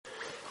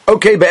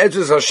Okay,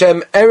 Be'ezus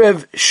Hashem,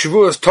 Erev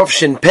Shavuos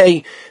Tovshin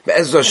Pei,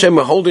 Be'ezus Hashem,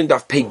 we're holding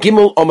Daf Pei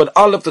Gimel, Amud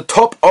Aleph, the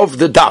top of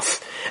the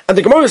Daf. And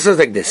the Gemara says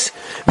like this,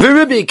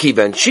 Rabbi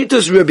Akiva, and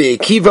Shitas Rabbi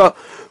Akiva,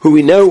 who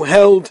we know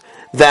held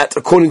that,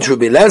 according to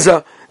Rabbi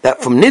Lezer,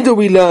 that from Nida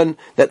we learn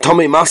that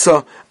Tomei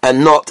Masa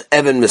and not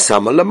Evan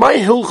Mesama.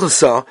 Lamai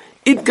Hilchasa,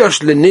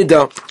 Idgash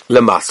Lenida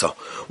Lemasa.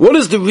 What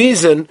is the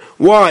reason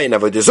why an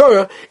Avodah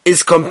Zarah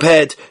is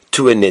compared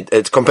to a nid?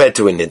 It's compared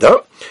to a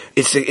nida.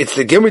 It's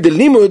the Gemara the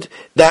limud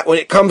that when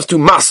it comes to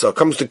masa,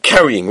 comes to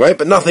carrying, right,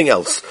 but nothing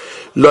else.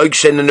 Like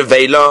shen and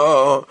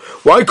nevela.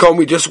 Why can't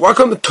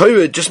the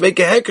Torah just make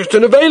a hekesh to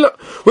nevela,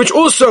 which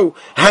also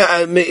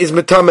is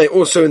metame,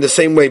 also in the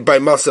same way by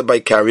masa, by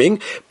carrying,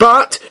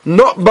 but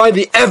not by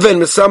the even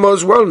mesama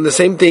as well. And the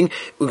same thing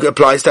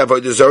applies to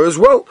Avodah Zarah as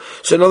well.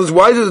 So in other words,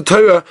 why does the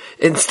Torah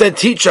instead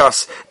teach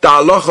us the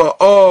halacha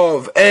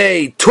of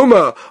a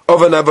tumah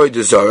of an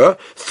Avodah Zarah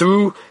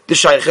through the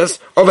shaykhs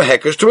of a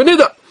hekesh to a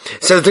nida?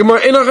 Says the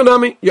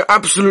Gemara, you're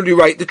absolutely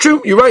right.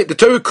 You're right. The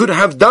Torah could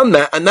have done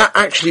that, and that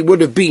actually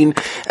would have been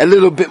a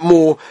little bit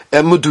more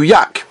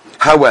muduyak.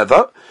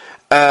 However,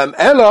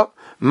 Ella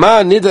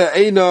ma nida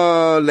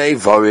eina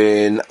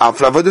levarin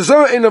aflavodah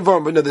zarah eina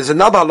varin. But no, there's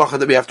another halacha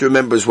that we have to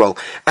remember as well.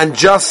 And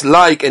just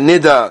like a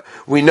nida,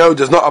 we know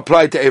does not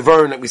apply to a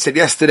varin, like we said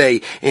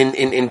yesterday,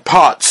 in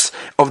parts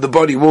of the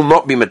body will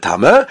not be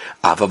metama.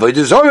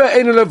 Avodah zarah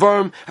eina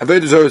levarim.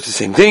 Avodah zarah is the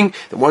same thing.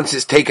 That once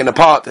it's taken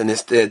apart and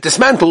it's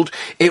dismantled,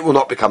 it will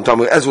not become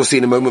tamah, as we'll see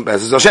in a moment.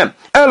 Be'ezus Hashem.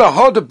 Ela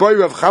had the boy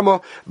Rav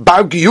Chama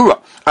bar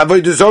Giyura.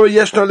 Avodah zarah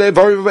yeshna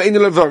levarim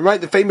eina levarim.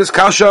 Right, the famous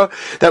kasha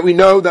that we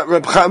know that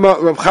Rav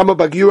Chama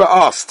bar Giyura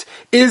asked,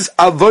 is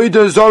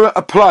Avodah Zarah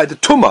apply, the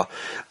Tumah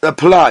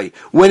apply,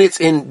 when it's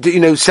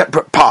in,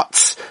 separate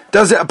parts?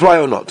 Does it apply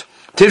or not?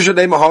 Why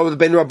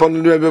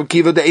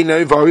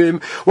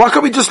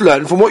can't we just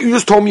learn from what you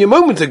just told me a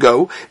moment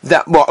ago,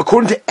 that,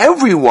 according to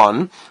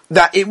everyone,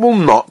 that it will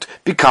not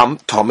become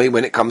Tomei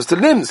when it comes to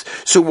limbs?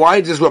 So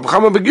why does Rav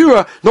Chama bar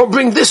Giyura not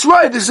bring this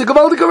right? This is a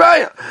Gavaldik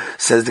Raya.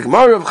 Says the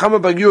Gemara, Rav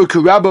Chama bar Giyura,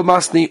 Kurabba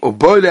Masni, or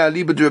Boile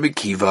Aliba Rabbi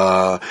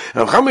Kiva.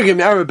 Rav Chama bar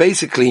Giyura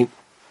basically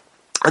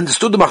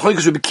understood the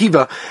Machlokes Rabbi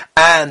Kiva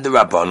and the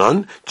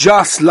Rabbanon,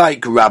 just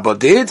like Rabba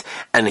did,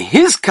 and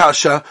his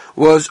kasha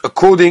was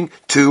according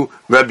to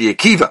Rabbi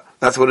Akiva.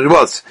 That's what it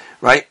was,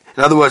 right?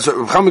 In other words,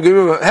 Rav Chama bar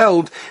Giyura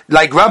held,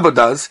 like Rabba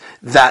does,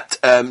 that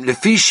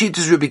Lefi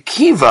Shitas Rabbi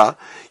Kiva,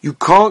 you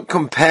can't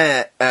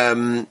compare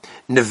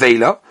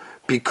nevela,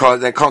 because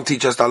they can't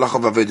teach us the halacha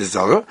of Avodah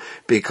Zarah,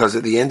 because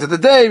at the end of the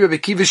day, Rabbi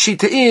Akiva's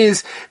shita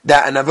is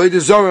that an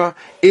Avodah Zarah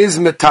is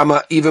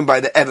metama even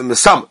by the Evan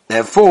Mesam.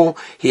 Therefore,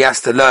 he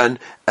has to learn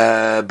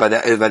by the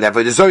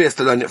Avodah Zarah, he has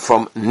to learn it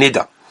from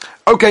Nida.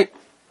 Okay,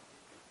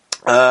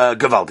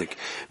 Gavaldik.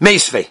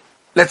 Meisvei.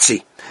 Let's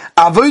see.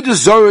 Avodah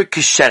Zarah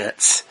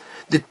kisheretz.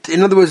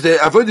 In other words, the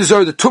Avodah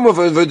Zarah, the tumah of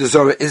Avodah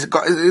Zarah is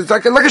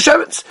like a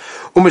sheretz.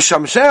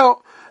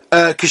 Umeshamshel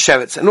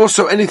kisheretz, and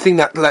also anything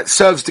that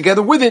serves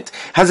together with it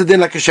has a din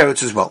like a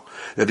sheretz as well.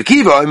 Rabbi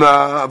Kiva,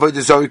 Avodah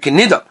Zarah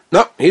kinida.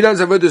 No, he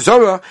does Avodah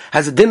Zarah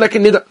has a din like a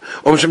nida.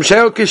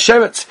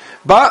 Kisheretz,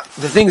 but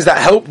the things that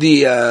help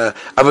the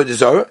Avodah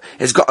Zarah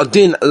has got a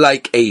din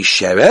like a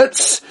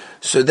sheretz.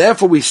 So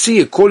therefore, we see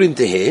according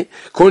to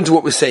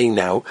what we're saying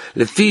now,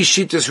 lefi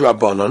shitas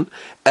rabbanon,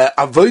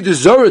 Avodah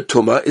Zarah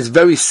tumah is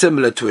very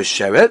similar to a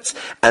sheretz,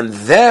 and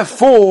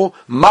therefore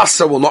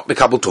masa will not be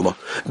kabel tumah.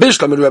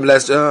 Bishlam and Rabbi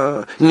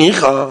Lezer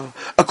nicha.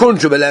 According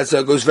to Rabbi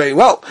Lezer, goes very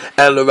well.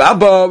 And the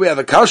Rabba, we have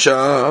a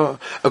kasha.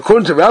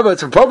 According to Rabba,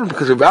 it's a problem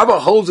because the Rabba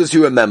holds, as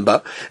you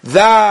remember,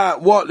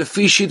 that what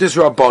lefi shitas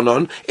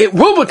rabbanon, it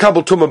will be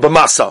kabel tumah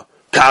b'masa.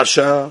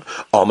 Kasha,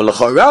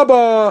 Amalacha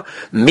Rabba,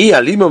 Mi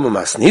Alima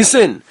Mamas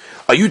Nisin.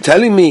 Are you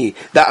telling me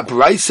that a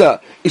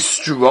Braisa is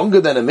stronger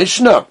than a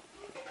Mishnah?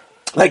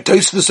 Like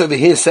Tosfos over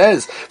here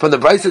says, from the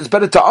Braisa it's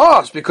better to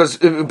ask, because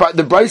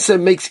the Braisa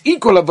makes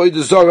equal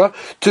Avodah Zarah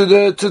to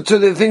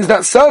the things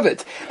that serve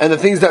it. And the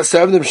things that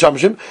serve them,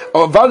 Shamshim,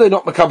 are valid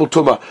not Makabal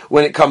Tumah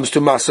when it comes to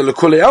Masa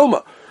L'Kulei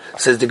Elma.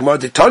 Says the Gemara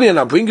Titania, and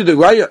I'll bring you the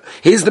Raya.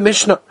 Here's the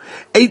Mishnah.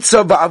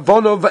 Eitza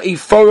va'avono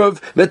va'eforov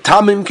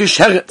metamim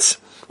kisheretz.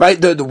 Right,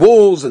 the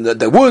walls and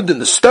the wood and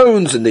the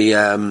stones and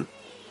the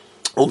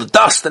all the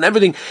dust and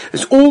everything,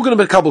 it's all going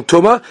to be kabel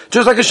tumah,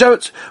 just like a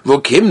sheretz.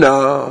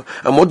 V'kimna.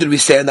 And what did we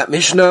say in that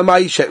Mishnah?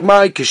 My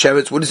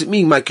kisheretz. What does it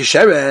mean? My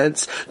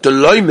kisheretz.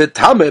 Deloy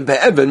metame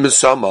be'even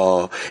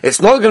mesama.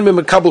 It's not going to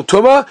be kabel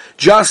tumah,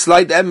 just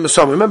like the evan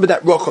mesama. Remember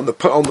that rock on the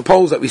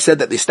poles that we said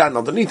that they stand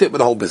underneath it with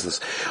the whole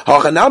business. Here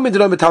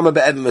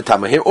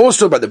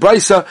also by the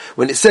Braisa,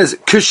 when it says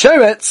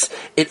kisheretz,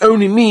 it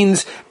only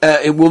means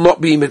it will not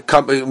be mit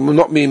kabel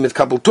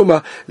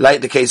tumah,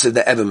 like the case of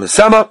the evan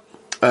mesama.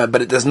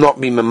 But it does not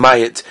mean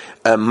mamayit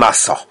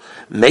masa.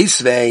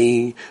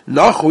 Meisvei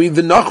nachui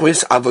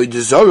v'nachwis avodah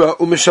zarah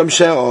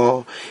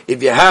u'mishamsheo.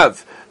 If you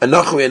have a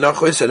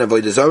nachwis and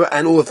avodah zarah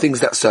and all the things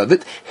that serve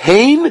it,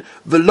 hein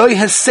v'loy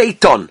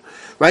haseiton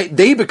right?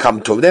 They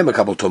become tumah, they're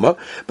makabel tumah,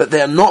 but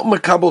they are not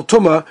makabel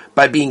tumah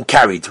by being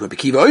carried. No,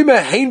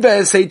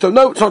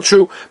 it's not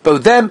true.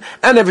 Both them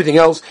and everything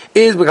else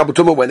is makabel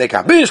tumah when they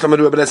carry.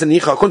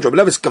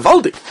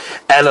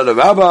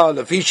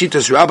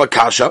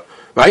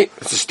 Right?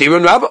 It's a steer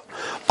and rabba.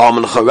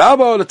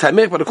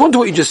 But according to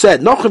what you just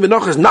said,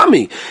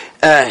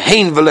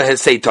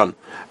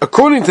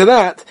 according to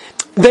that,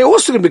 they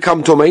also can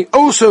become tummy,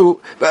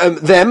 also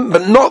them,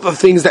 but not the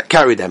things that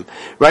carry them,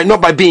 right? Not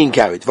by being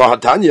carried.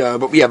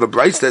 But we have a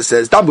brace that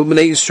says, "Dabu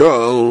b'nei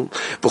Yisrael,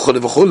 b'chule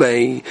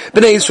b'chule,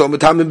 b'nei Yisrael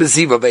metamin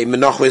beziva,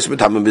 ve'menachos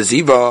metamin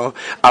beziva,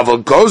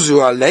 aval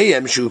gozu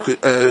aleihem shu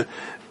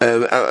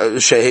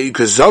shehi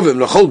kazavim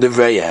l'chol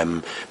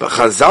divrayim." But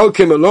Chazal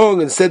came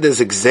along and said, "There's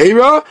a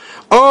gzeira,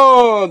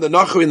 the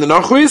nachri and the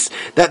nachris,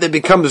 that they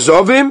become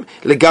zovim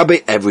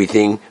legabe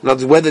everything,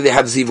 not whether they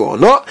have ziva or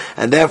not,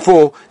 and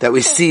therefore that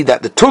we see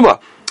that the tumah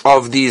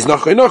of these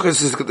nachri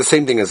nachris is the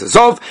same thing as a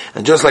zov,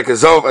 and just like a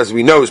zov, as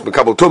we know, is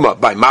makabel tumah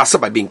by masa,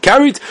 by being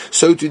carried,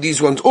 so to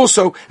these ones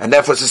also, and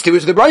therefore it's a steer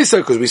to the brisa,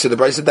 because we said the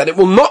brisa that it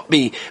will not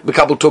be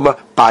makabel tumah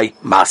by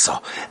masa.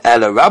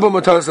 Ela rabba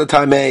mataras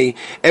l'tamei,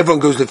 everyone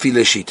goes to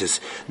fila shitas.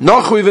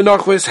 Nachri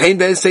v'nachris, hein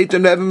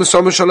ve'eseitem ne'evim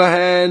mesoma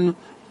shalahen.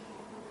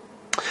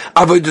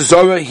 Avodah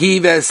Zarah he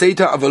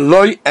ve'aseita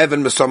avaloi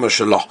even mesoma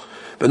shalah,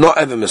 but not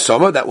even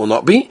mesoma. That will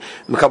not be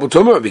makabel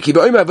tumah.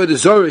 Avodah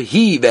Zarah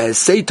he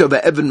ve'aseita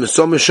ve'even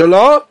mesoma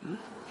shalah.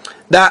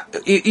 That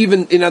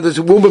even in others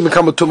will be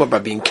makabel tumah by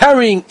being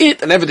carrying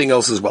it and everything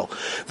else as well.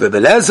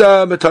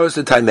 Ve'beleza mataros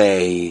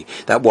l'taimei.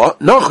 That what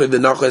nachri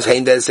v'nachos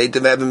hein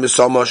ve'aseita ve'even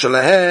mesoma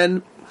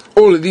shalahen.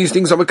 All of these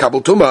things are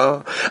makabel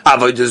tumah.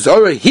 Avodah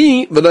Zarah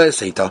he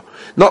ve'aseita.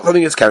 Not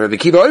something that's carried.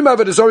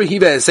 Avodah Zarah he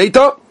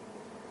ve'aseita.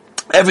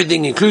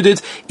 Everything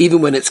included,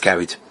 even when it's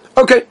carried.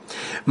 Okay.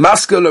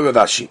 Maskal or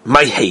Ravashi.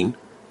 My hain.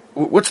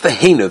 What's the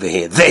hain over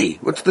here? They.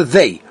 What's the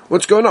they?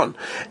 What's going on?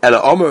 Ela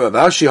Omer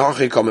Ravashi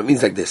Hachikom. It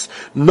means like this.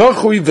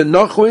 Nachui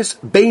v'nachuis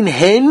bein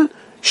hen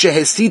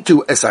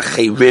shehesitu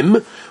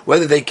esachirim.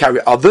 Whether they carry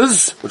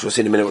others, which we'll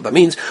see in a minute what that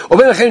means, or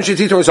ben acherim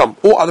shehesitu esam,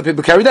 or other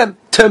people carry them,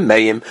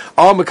 temeim,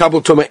 are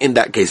makabel tumah in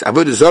that case.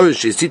 Avodah Zarah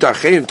shehesitu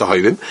acherim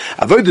tahirim.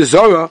 Avodah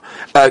Zarah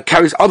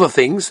carries other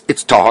things,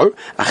 it's tahor.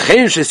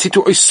 Acherim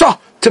shehesitu esah.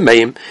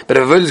 Tameim, but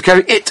if avodah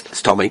carry it's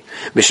Tommy.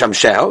 Misham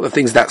Shel, the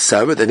things that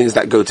serve it, the things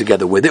that go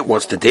together with it,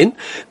 what's the din?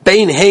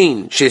 Bein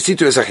Hain,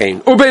 Shesitu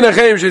Esachain, or Bein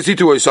Achaim, Shesitu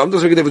Osam,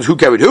 doesn't make a difference who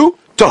carried who?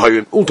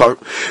 Taharim, Ultar.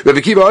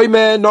 Rabbi Kiva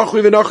Oimen,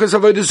 Nachri v'Nachas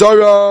avodah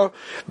Zarah,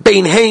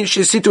 Bein Hain,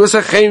 Shesitu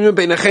Esachain,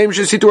 Bein Achaim,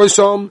 Shesitu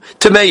Osam,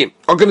 Tameim,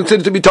 are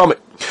considered to be Tommy.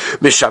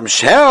 Misham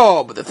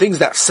Shel, but the things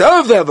that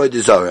serve the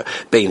avodah Zarah,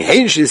 Bein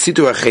Hain,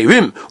 Shesitu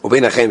Achirim, or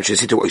Bein Achaim,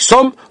 Shesitu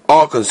Osam,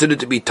 are considered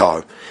to be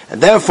Tar.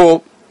 And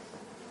therefore,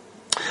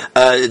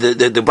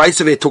 the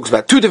Brisa here talks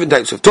about two different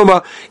types of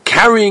tumah,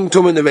 carrying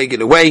tumah in the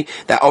regular way,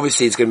 that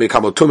obviously it's going to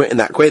become a tumah in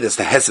that way, that's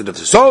the hesed of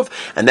the zov,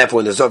 and therefore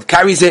when the zov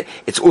carries it,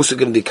 it's also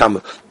going to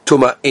become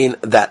tumah in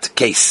that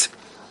case.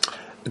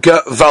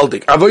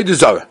 Gewaldig, avodah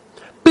zarah.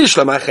 I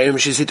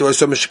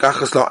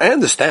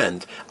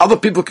understand. Other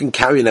people can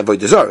carry an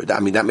avodah zarah. I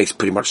mean, that makes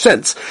pretty much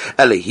sense.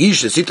 How do you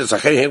find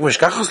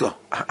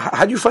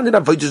an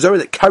avodah zarah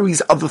that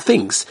carries other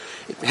things?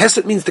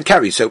 Hesed means to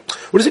carry. So,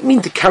 what does it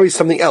mean to carry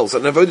something else?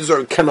 An avodah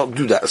zarah cannot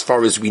do that, as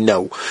far as we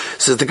know.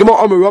 Says the Gemara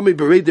Amarami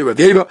Beredi Rav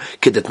Yeva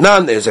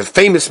Kedetnan. There's a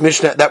famous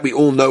Mishnah that we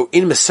all know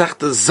in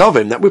Masechta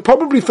Zavim that we're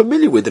probably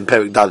familiar with in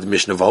Perek Daled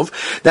Mishnah Vov,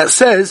 that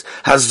says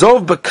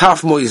Hazov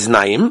B'Kaf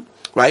Moiznaim.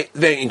 Right,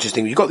 very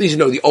interesting. You've got these,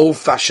 the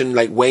old-fashioned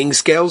like weighing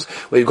scales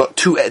where you've got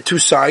two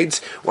sides.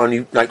 One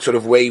you like sort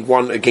of weigh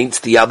one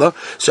against the other.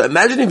 So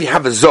imagine if you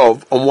have a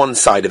zov on one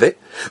side of it,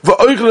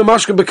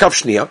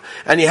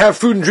 and you have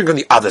food and drink on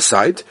the other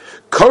side.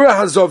 Korah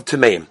hazov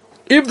tameim.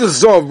 If the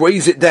zov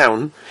weighs it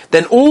down,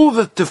 then all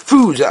the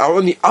foods that are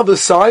on the other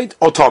side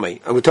are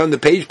tomei. And we turn the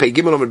page, pay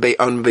gimel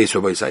on base,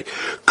 what we say.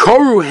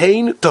 Koru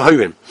hein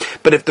tahurim.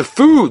 But if the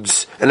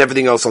foods and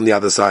everything else on the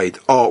other side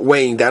are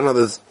weighing down,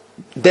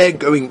 they're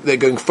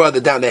going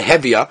further down, they're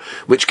heavier,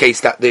 which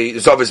case that the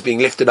Zov is being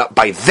lifted up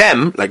by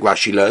them, like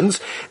Rashi learns,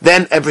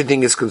 then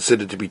everything is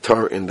considered to be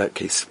Torah in that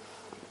case.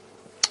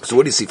 So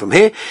what do you see from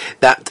here?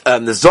 That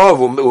the Zov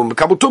will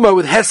makabel tumah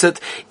with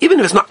Hesed, even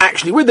if it's not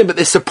actually with them, but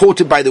they're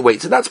supported by the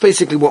weight. So that's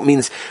basically what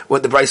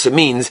the Brisa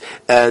means,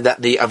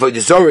 that the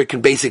Avodah Zarah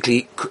can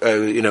basically,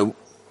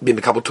 be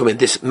makabel tumah in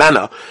this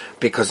manner,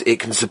 because it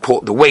can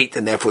support the weight,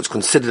 and therefore it's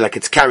considered like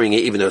it's carrying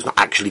it, even though it's not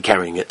actually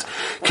carrying it.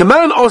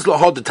 Kaman Oslo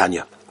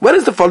Hodetanya. Where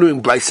does the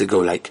following brisa go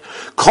like?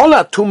 Kol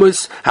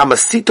hatumas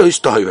hamasitos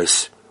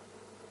tahiros.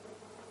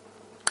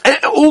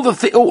 all the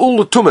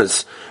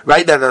tumas,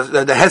 right,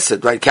 that the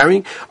hesed, right,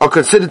 carrying, are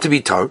considered to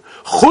be tar.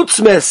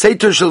 Chutz me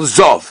seiter shel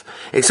zov,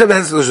 except the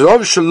hesed shel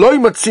zov, shaloi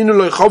matzinu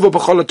lo chova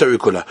b'chol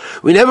torikula.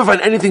 We never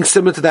find anything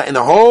similar to that in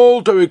the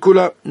whole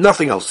torikula.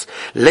 Nothing else.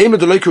 Lema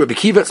de loiku Rabbi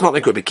Kiva. It's not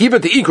like Rabbi Kiva.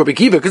 The ik Rabbi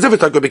Kiva, because if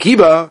it's like Rabbi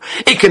Kiva,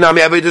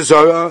 ikanami avodah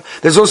zara.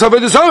 There's also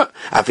avodah zara.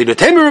 Afidu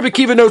temi Rabbi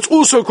Kiva notes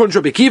also according to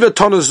Rabbi Kiva,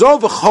 tana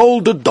zov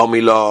v'chol de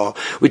domila.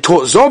 We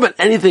taught zov, and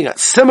anything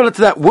that's similar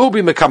to that will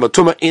be mekama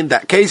tuma in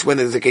that case when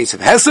there's a case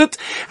of hesed.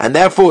 And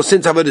therefore,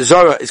 since avodah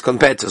zara is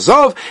compared to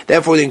zov,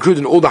 therefore they include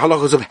in all the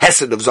halachas of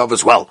hesed of zov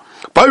as well.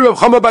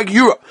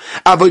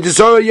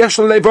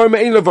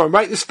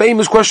 Right, this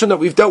famous question that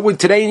we've dealt with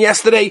today and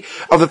yesterday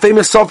of the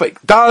famous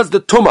suffix, does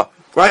the tumah,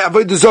 right,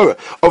 avodah zara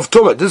of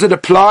tumah, does it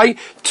apply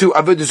to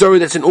avodah zara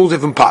that's in all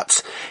different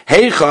parts?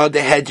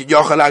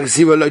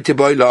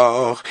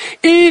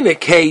 In a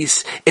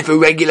case, if a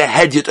regular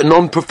hedyot, a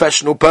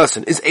non-professional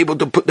person, is able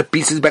to put the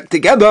pieces back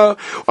together,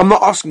 I'm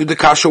not asking you the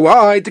kasha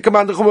why, to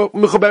command the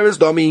mechuberes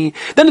domi,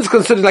 then it's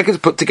considered like it's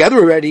put together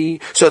already,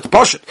 so it's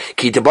poshet.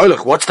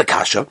 What's the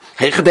kasha?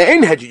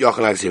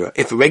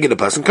 If a regular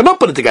person cannot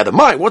put it together,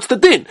 what's the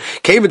din?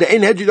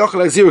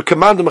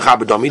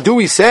 Do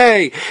we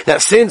say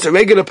that since a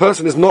regular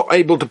person is not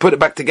able to put it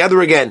back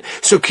together again,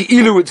 so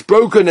ki'ilu it's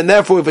broken, and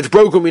therefore if it's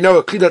broken, we know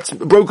a kli that's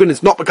broken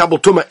is not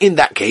makabel tumah in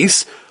that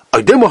case?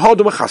 Or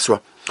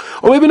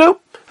maybe no,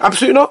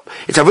 absolutely not.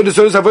 It's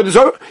avodah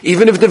zara,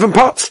 even if different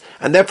parts,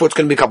 and therefore it's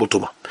going to be kabel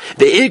tumah.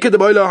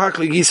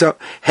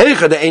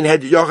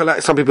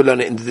 Some people learn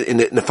it in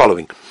the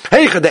following.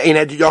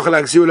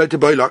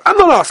 I'm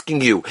not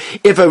asking you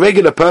if a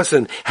regular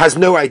person has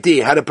no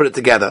idea how to put it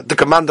together. The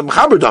command of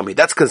mechaber dami,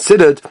 that's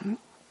considered.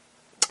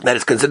 That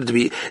is considered to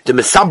be the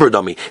mesaber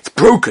dami. It's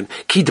broken.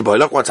 Ki de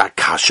boilach wants a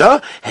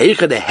kasha.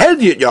 Heicha the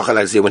hedyot yachal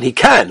azir when he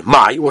can.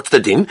 What's the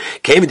din?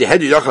 Came the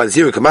hedyot yachal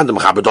azir command the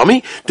mechaber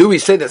dami. Do we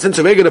say that since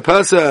a regular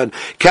person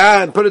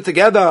can put it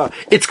together,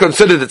 it's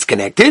considered it's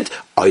connected?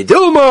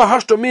 Aidilma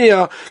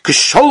hashtomia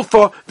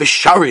kisholfa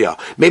v'sharia.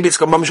 Maybe it's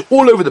got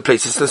all over the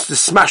place. It's just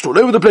smashed all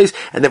over the place,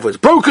 and therefore it's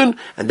broken.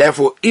 And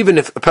therefore, even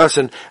if a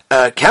person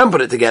can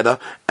put it together,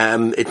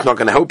 it's not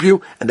going to help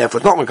you, and therefore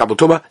it's not makabel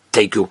tumah.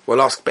 Take you.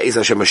 We'll ask Be'ez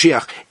Hashem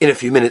Mashiach in a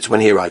few minutes when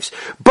he arrives.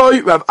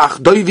 Boy Rav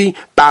Achdoivi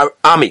Bar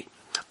Ami.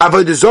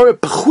 Avodah zara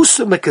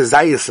pechusa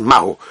mekazayis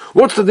mahu.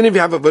 What's the din if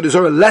you have avodah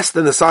zara less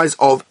than the size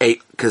of a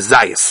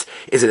kazayis?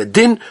 Is it a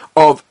din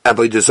of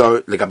avodah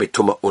zara legabe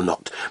tumah or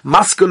not?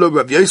 Maskalo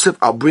Rav Yosef,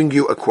 I'll bring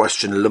you a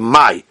question.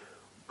 Lemai.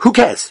 Who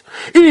cares?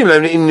 In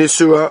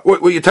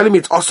what you're telling me,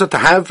 it's also to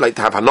have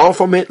hanor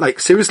from it? Like,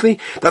 seriously?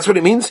 That's what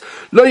it means?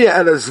 Lo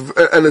ya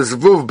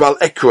elazvuv bal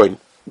ekroin.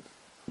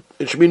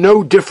 It should be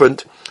no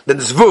different than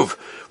the zvuv,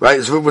 right?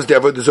 Zvuv was the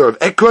avodah zara of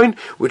Ekron,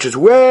 which is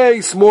way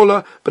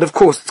smaller, but of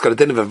course it's got a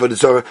din of avodah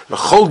zara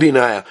l'chol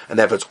dinaya, and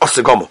therefore it's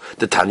osagomo.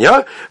 The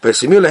Tanya,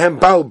 v'simiu lehem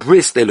bal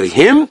bris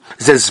Elohim,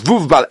 ze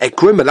zvuv bal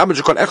Ekron, melamad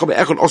shekol echol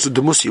be'echol osu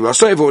demus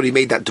yiraso. I've already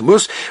made that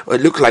demus,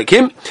 it looked like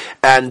him,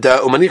 and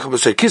umanicha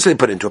b'soy kisei,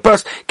 put it into a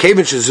purse.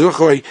 Kevin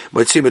shezuchoi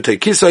motzim b'toy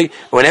kisei.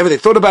 Whenever they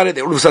thought about it,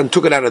 they all of a sudden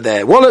took it out of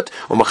their wallet,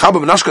 or machaba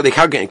b'nashka, they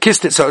can't get and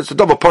kissed it. So it's a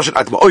double poshet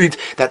at ma'oid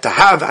that to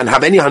have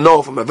any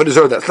hanor from avodah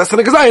zara that's less than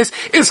a kazayis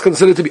is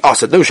considered to be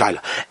asad, no shaila.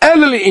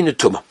 Eleli in the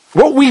tumah.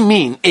 What we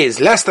mean is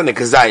less than a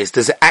kazayis.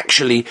 Does it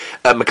actually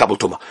makabel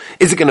tumah?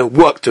 Is it going to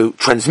work to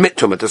transmit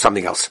tumah to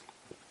something else?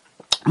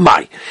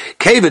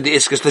 Kevin the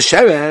iskas the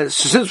sheretz.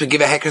 So since we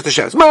give a hekas to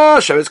sheretz,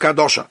 sheretz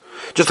kadosha.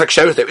 Just like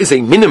sheretz, there is a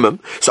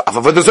minimum. So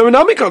avodah zara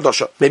nami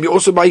kadosha. Maybe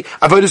also by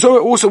avodah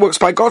zara also works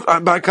by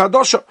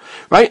kadosha,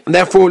 right? And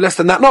therefore less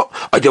than that, not.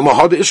 I don't know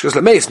how the iskas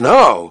le mace.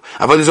 No,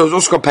 avodah zara is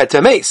also compared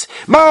to mace.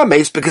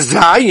 Mace because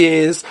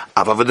zayis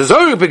avodah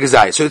zara because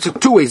zayis. So it's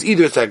two ways.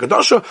 Either it's like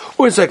kadosha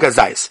or it's like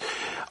zayis.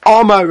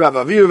 Amar Rav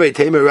Aviva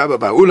Temer Rav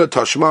Ba'ula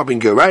Tashma bin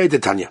Gerai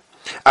Detanya.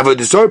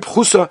 Avodah zara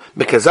pchusa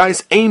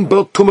mekazayis ein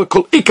bel tumah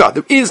kol ika.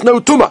 There is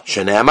no tumah.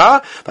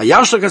 Shenema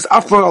vayashtakas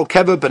afar al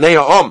kever b'nei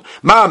ha'om.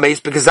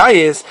 Ma'ameis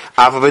bekazayis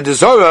avodah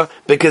zara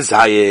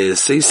bekazayis.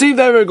 So you see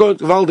there,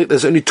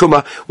 there's only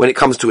tumah when it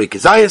comes to a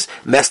kazayis.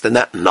 Less than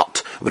that,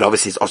 not. But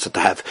obviously it's also to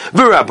have.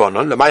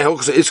 V'rabonon lemay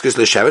hochus iskis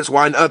l'sheretz.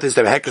 Why on earth is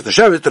there a hekus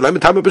l'sheretz? To learn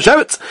tama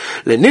b'sheretz.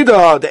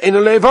 Lenida the ena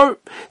leivor.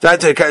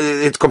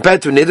 It's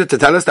compared to nida to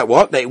tell us that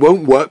what they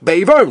won't work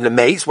beivor.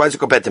 Lemeis. Why is it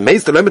compared to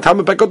meis? To learn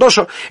tama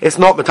b'kadosha. It's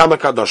not matama.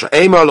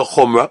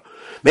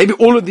 Maybe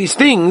all of these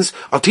things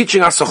are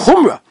teaching us a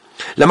chumrah.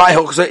 To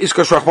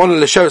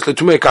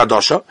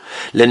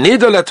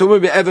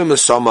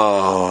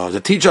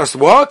teach us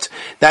what?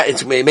 That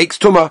it makes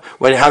tumah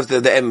when it has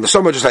the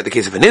mesoma, just like the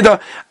case of a nida.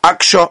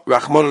 Aksha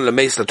rachmon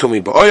lemeis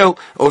latumi ba'oil.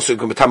 Also,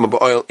 kumatama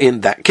ba'oil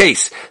in that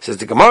case. Says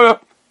the Gemara.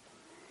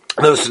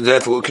 No, so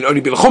therefore it can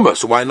only be l'chumrah.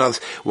 So why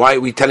are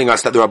we telling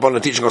us that the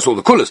Rabbanon teaching us all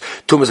the kulas?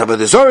 Tumas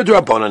avodah zara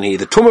d'Rabbanon here.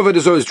 The tumah avodah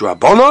zara is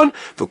d'Rabbanon.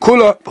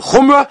 V'kula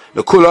b'chumrah,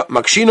 l'kula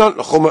makshinon,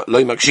 l'chumrah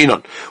loy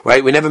makshinon.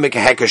 Right? We never make a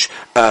hekesh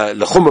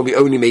l'chumrah. We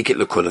only make it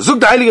l'kula. Zug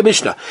the Heilige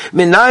Mishnah.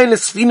 Menayin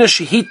l'sfina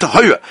shehit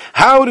tahora.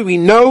 How do we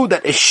know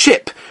that a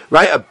ship,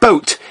 right, a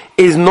boat,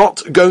 is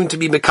not going to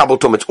be Mekabel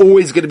Tum. It's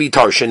always going to be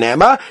Tar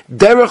Shenema,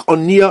 Derech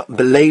Onia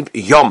Belev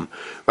Yom.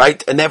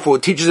 Right? And therefore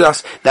it teaches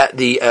us that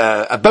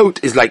a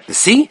boat is like the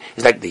sea,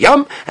 is like the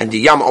Yam, and the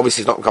Yam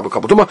obviously is not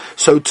Mekabel Tum,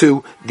 so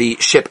too the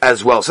ship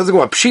as well. So it's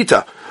going to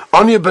Pshita.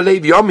 Anya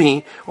Belev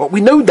Yomhi, well,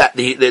 we know that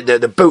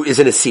the boat is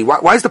in a sea.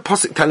 Why is the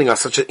Pasuk telling us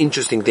such an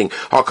interesting thing?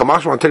 I'll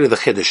tell you the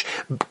Chiddush.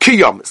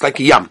 Kiyam, it's like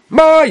a Yam.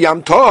 Ma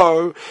Yam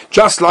Tor,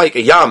 just like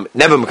a Yam,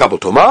 never Mekabel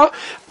Tumah.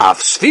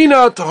 Af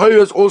Sfina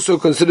Tahor is also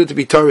considered to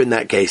be Tor in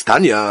that case.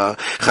 Tanya,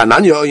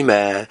 Chananya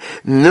Oimeh,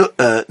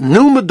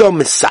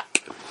 Numedom Misak.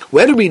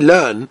 Where do we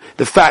learn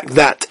the fact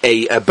that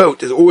a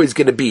boat is always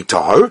going to be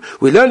tahor?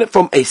 We learn it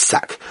from a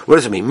sack. What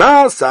does it mean?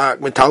 Ma sack,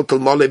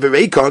 metaltal mole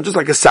v'reikon, just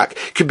like a sack,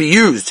 can be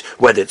used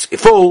whether it's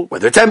full,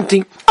 whether it's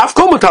empty.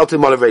 Afkol metaltal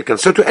mole v'reikon,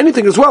 so to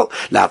anything as well.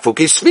 La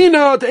fuke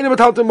svina to any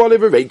metaltal mole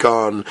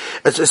v'reikon.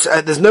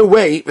 There's no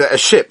way that a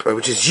ship,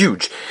 which is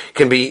huge,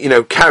 can be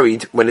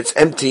carried when it's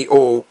empty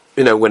or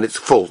when it's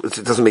full.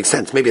 It doesn't make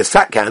sense. Maybe a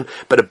sack can,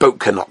 but a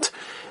boat cannot.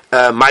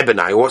 My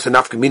benai, what's the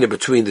nafkamina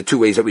between the two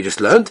ways that we just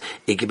learned?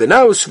 If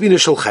it's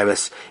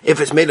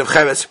made of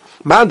cheres,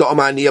 manda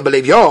omaniya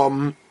belev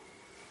yom.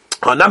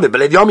 Hanami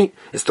belev yomi.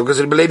 It's still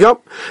considered belev yom.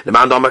 The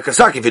manda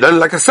omak if you learn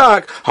like a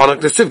sack,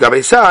 hanak nesiv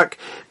gabe sack.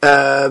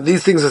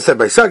 These things are said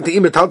by sack. The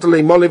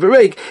imetaltalei mole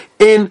v'reik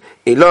in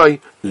eloi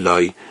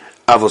loi.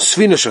 But it's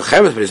made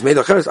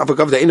of cheres.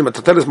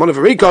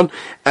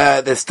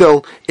 There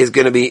still is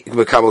going to be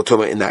Mekabel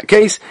Tumah in that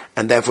case,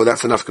 and therefore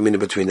that's enough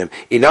community between them.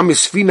 Inam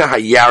Sfina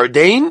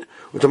HaYardain.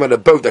 We're talking about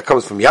a boat that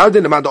comes from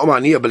Yarden.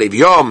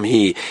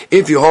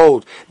 If you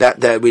hold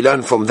that we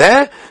learn from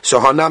there,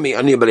 so Hanami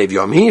Aniya Belev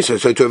Yom. So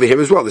to over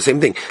here as well, the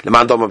same thing.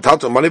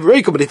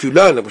 But if you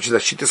learn, which is a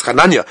Shittas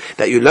Chananya,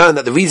 that you learn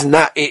that the reason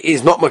that it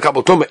is not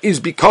Mekabel Tumah is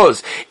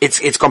because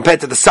it's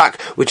compared to the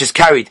sack which is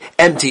carried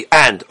empty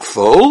and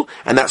full,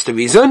 and that's the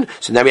reason.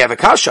 So now we have a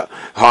kasha.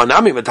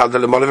 Hanami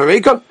Metaltal Molav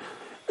Reikon.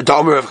 The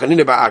Omer of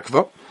Chanina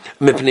Ba'akva.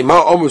 Mipnei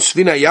Ma Omer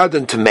Svina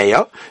Yarden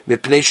Tameya.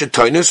 Mipnei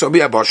Shetoinus Obi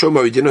Abasho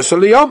Moridinus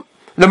Oliyam.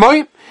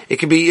 It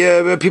can be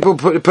people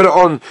put it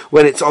on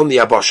when it's on the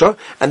abasha,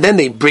 and then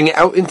they bring it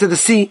out into the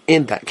sea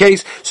in that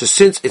case. So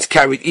since it's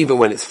carried even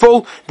when it's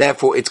full,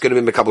 therefore it's going to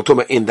be Mekabel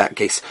Tumah in that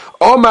case.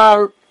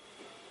 Omar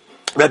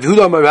Rav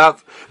Yehuda Omar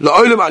Rav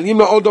La'olam Alim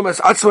La'odom Es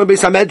Atzma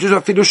Beis HaMedrash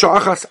Afilu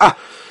Sha'achas.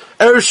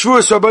 Erev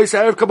Shavuos Rabbeis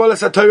Erev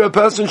Kabbalas HaTorah. A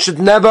person should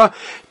never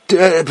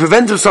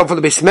prevent himself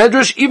from the Beis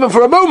Medrash even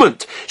for a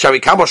moment. Shall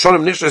we come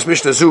Shonim Nishnas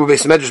Mishnah Zu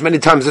Beis Medrash? Many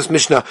times this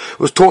Mishnah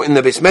was taught in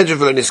the Beis Medrash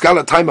v'lo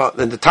Nisgala Taima,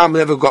 and the time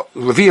never got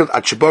revealed.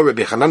 At Shebor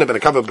Rabbi Chananah ben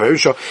Akava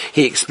Perusha,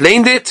 he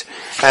explained it,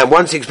 and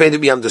once he explained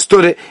it, we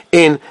understood it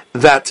in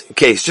that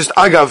case. Just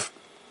Agav.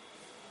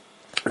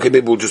 Okay,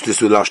 maybe we'll just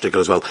listen to the last sticker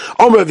as well. A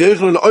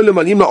person should never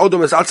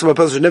prevent himself from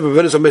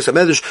Beis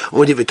Medrash,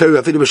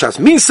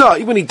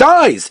 even when he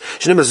dies.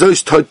 It's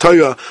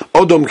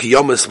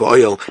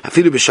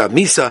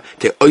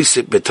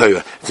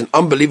an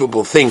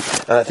unbelievable thing.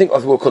 And I think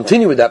we'll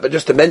continue with that, but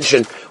just to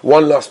mention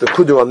one last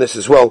kudu on this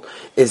as well,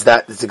 is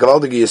that it's a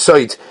Gavaldige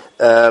Yesod,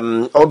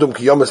 Odom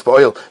Ki Yomes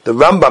Ba'oil. The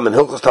Rambam in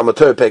Hilchos Talmud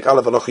Torah Perek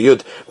Aleph Halacha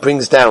Yud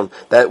brings down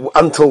that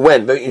until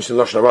when, very interesting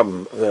Lashon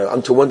Rambam,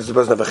 until when does the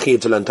person have a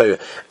chiyuv to learn Torah?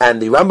 And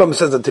the Rambam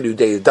says until you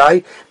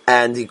die,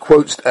 and he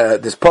quotes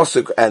this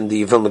pasuk and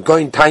the Vilna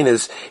Gaon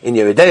Tainas in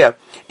Yeridea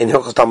in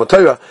Hilchos Talmud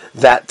Torah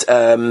that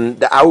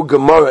the our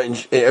Gemara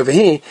over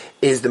here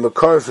is the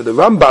makor for the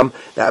Rambam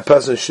that a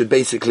person should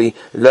basically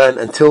learn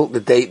until the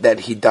day that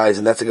he dies,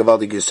 and that's a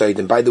Gavaldige Yesod.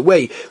 And by the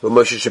way,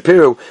 Moshe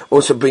Shapiro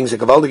also brings a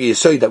Gavaldige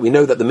Yesod that we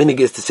know that the minig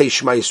is to say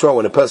Shema Yisrael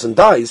when a person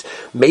dies.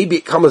 Maybe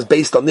it comes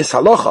based on this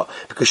halacha,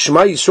 because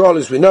Shema Yisrael,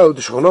 as we know,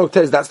 the Shulchan Aruch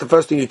tells that's the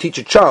first thing you teach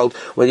a child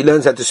when he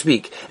learns how to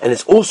speak, and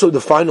it's also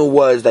the final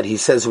words that he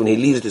says when he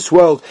leaves this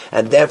world,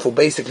 and therefore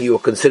basically you are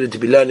considered to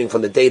be learning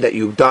from the day that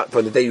you died,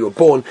 from the day you were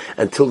born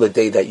until the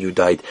day that you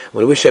died. I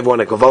want to wish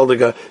everyone a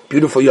Gavaldige,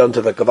 beautiful Yom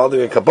Tov, a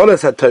Gavaldige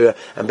Kabbalas HaTorah,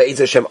 and Be'ez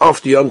Hashem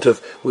after Yom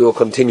Tov we will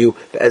continue.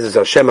 Be'ez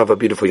Hashem, have a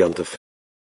beautiful Yom Tov.